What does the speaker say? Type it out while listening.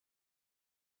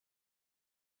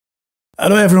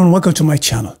Hello everyone, welcome to my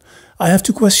channel. I have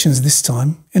two questions this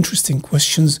time, interesting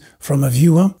questions from a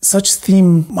viewer. Such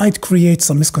theme might create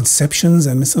some misconceptions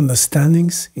and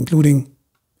misunderstandings, including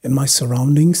in my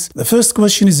surroundings. The first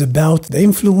question is about the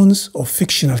influence of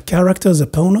fictional characters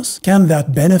upon us. Can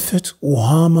that benefit or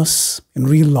harm us in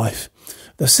real life?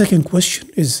 The second question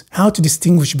is how to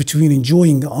distinguish between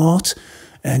enjoying art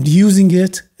and using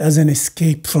it as an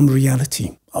escape from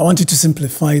reality. I wanted to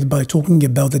simplify it by talking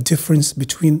about the difference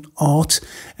between art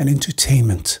and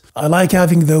entertainment. I like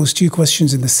having those two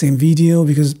questions in the same video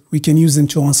because we can use them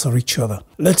to answer each other.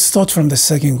 Let's start from the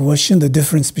second question, the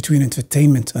difference between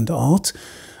entertainment and art.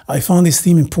 I found this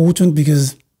theme important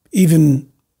because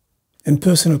even in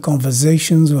personal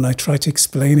conversations, when I try to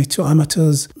explain it to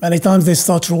amateurs, many times they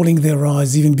start rolling their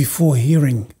eyes even before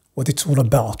hearing what it's all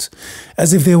about,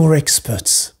 as if they were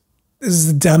experts. This is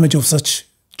the damage of such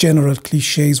general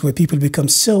cliches where people become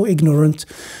so ignorant,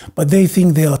 but they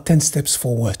think they are 10 steps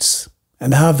forwards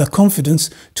and have the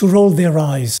confidence to roll their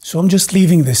eyes. So I'm just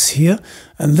leaving this here,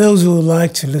 and those who would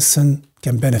like to listen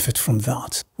can benefit from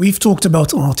that. We've talked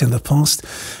about art in the past,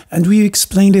 and we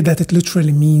explained it that it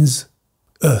literally means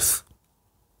earth.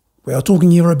 We are talking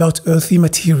here about earthy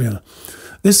material.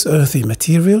 This earthy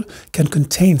material can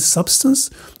contain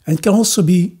substance and can also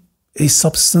be a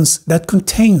substance that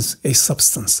contains a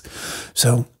substance.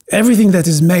 So everything that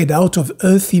is made out of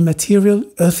earthy material,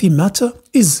 earthy matter,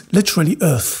 is literally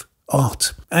earth,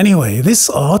 art. Anyway, this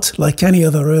art, like any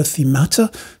other earthy matter,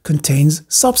 contains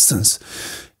substance.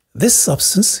 This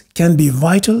substance can be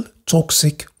vital,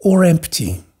 toxic, or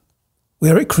empty,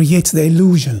 where it creates the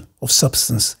illusion of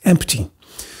substance, empty.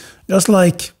 Just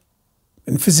like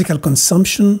in physical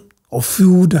consumption of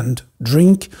food and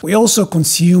drink, we also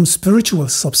consume spiritual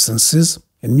substances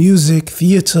in music,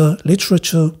 theater,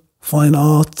 literature, fine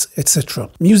art, etc.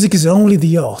 Music is only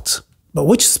the art, but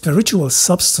which spiritual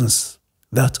substance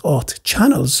that art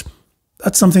channels,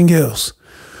 that's something else.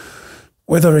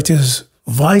 Whether it is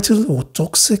vital or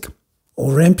toxic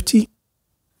or empty,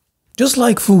 just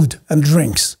like food and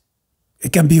drinks,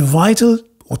 it can be vital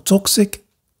or toxic,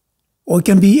 or it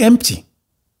can be empty.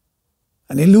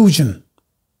 An illusion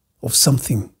of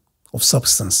something, of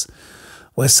substance,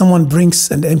 where someone brings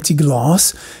an empty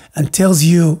glass and tells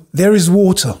you there is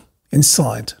water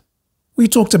inside. We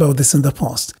talked about this in the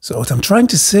past. So what I'm trying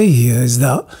to say here is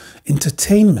that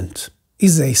entertainment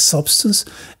is a substance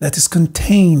that is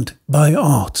contained by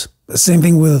art. The same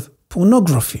thing with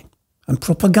pornography and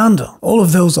propaganda. All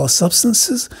of those are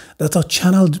substances that are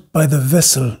channeled by the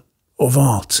vessel of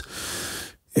art.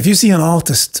 If you see an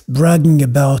artist bragging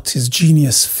about his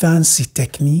genius fancy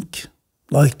technique,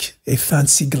 like a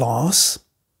fancy glass,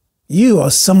 you are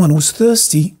someone who's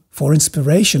thirsty for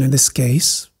inspiration in this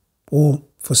case, or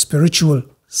for spiritual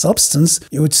substance,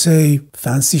 you would say,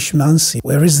 fancy schmancy,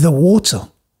 where is the water?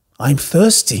 I'm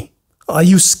thirsty. Are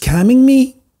you scamming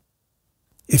me?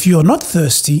 If you are not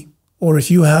thirsty, or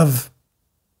if you have,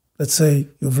 let's say,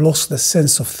 you've lost the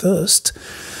sense of thirst,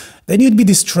 then you'd be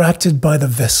distracted by the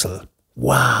vessel.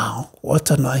 Wow,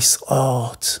 what a nice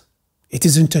art. It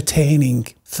is entertaining.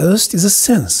 Thirst is a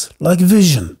sense, like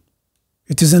vision.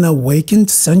 It is an awakened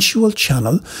sensual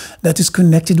channel that is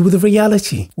connected with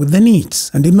reality, with the needs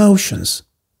and emotions.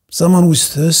 Someone who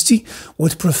is thirsty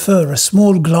would prefer a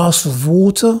small glass of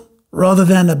water rather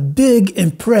than a big,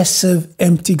 impressive,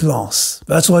 empty glass.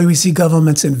 That's why we see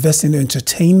governments invest in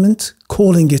entertainment,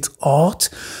 calling it art,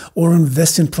 or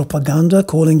invest in propaganda,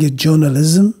 calling it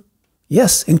journalism.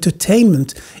 Yes,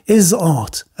 entertainment is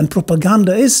art and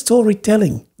propaganda is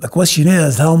storytelling. The question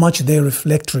is how much they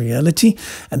reflect reality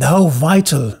and how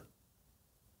vital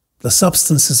the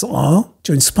substances are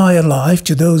to inspire life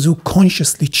to those who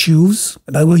consciously choose.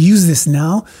 And I will use this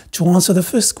now to answer the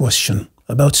first question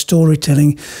about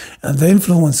storytelling and the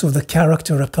influence of the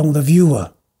character upon the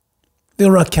viewer.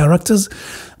 There are characters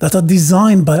that are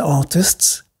designed by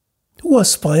artists who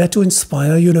aspire to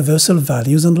inspire universal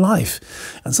values in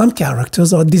life. And some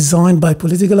characters are designed by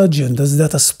political agendas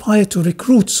that aspire to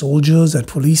recruit soldiers and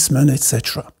policemen,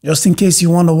 etc. Just in case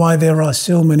you wonder why there are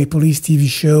so many police TV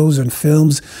shows and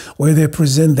films where they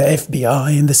present the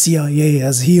FBI and the CIA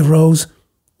as heroes,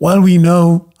 while we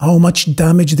know how much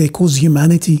damage they cause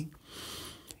humanity.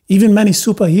 Even many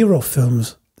superhero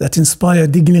films that inspire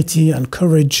dignity and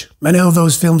courage, many of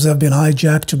those films have been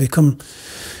hijacked to become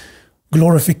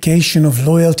glorification of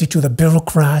loyalty to the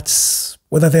bureaucrats,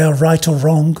 whether they are right or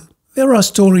wrong. There are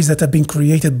stories that have been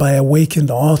created by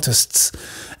awakened artists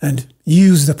and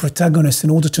use the protagonist in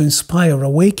order to inspire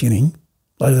awakening,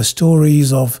 like the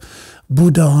stories of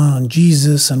Buddha and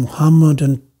Jesus and Muhammad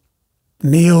and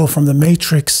Neo from the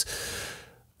Matrix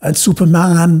and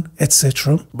Superman,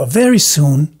 etc. But very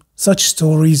soon, such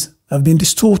stories have been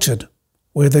distorted,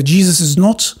 whether Jesus is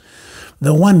not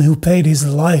the one who paid his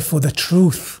life for the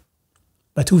truth,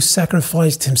 but who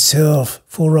sacrificed himself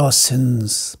for our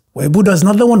sins, where Buddha is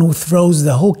not the one who throws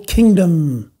the whole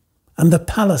kingdom and the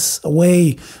palace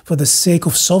away for the sake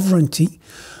of sovereignty,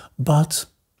 but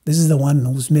this is the one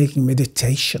who's making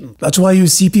meditation. That's why you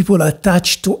see people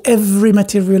attached to every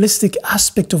materialistic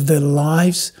aspect of their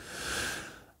lives,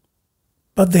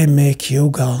 but they make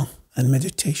yoga and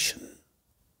meditation.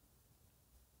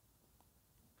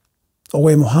 Or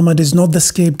where Muhammad is not the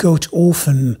scapegoat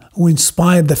orphan who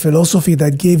inspired the philosophy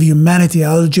that gave humanity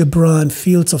algebra and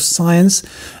fields of science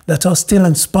that are still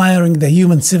inspiring the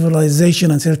human civilization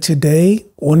until today,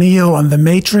 or Neo and the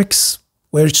Matrix,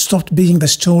 where it stopped being the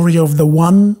story of the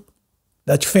one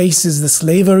that faces the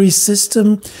slavery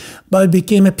system, but it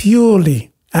became a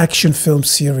purely action film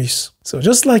series. So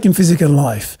just like in physical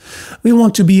life, we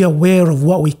want to be aware of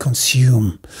what we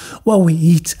consume, what we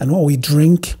eat and what we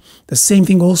drink. The same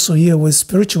thing also here with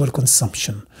spiritual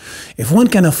consumption. If one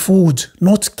can afford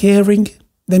not caring,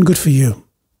 then good for you.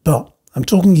 But I'm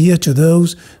talking here to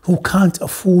those who can't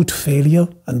afford failure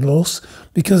and loss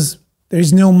because there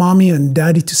is no mommy and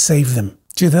daddy to save them.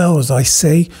 To those, I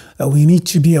say that we need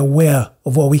to be aware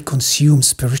of what we consume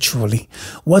spiritually,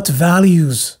 what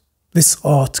values this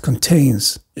art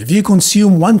contains. If you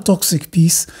consume one toxic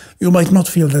piece, you might not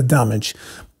feel the damage.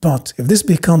 But if this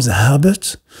becomes a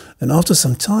habit, then after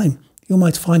some time, you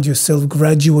might find yourself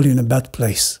gradually in a bad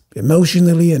place,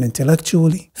 emotionally and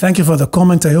intellectually. Thank you for the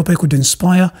comment. I hope I could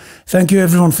inspire. Thank you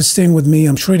everyone for staying with me.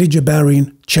 I'm Shredy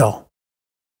Jabarin. Ciao.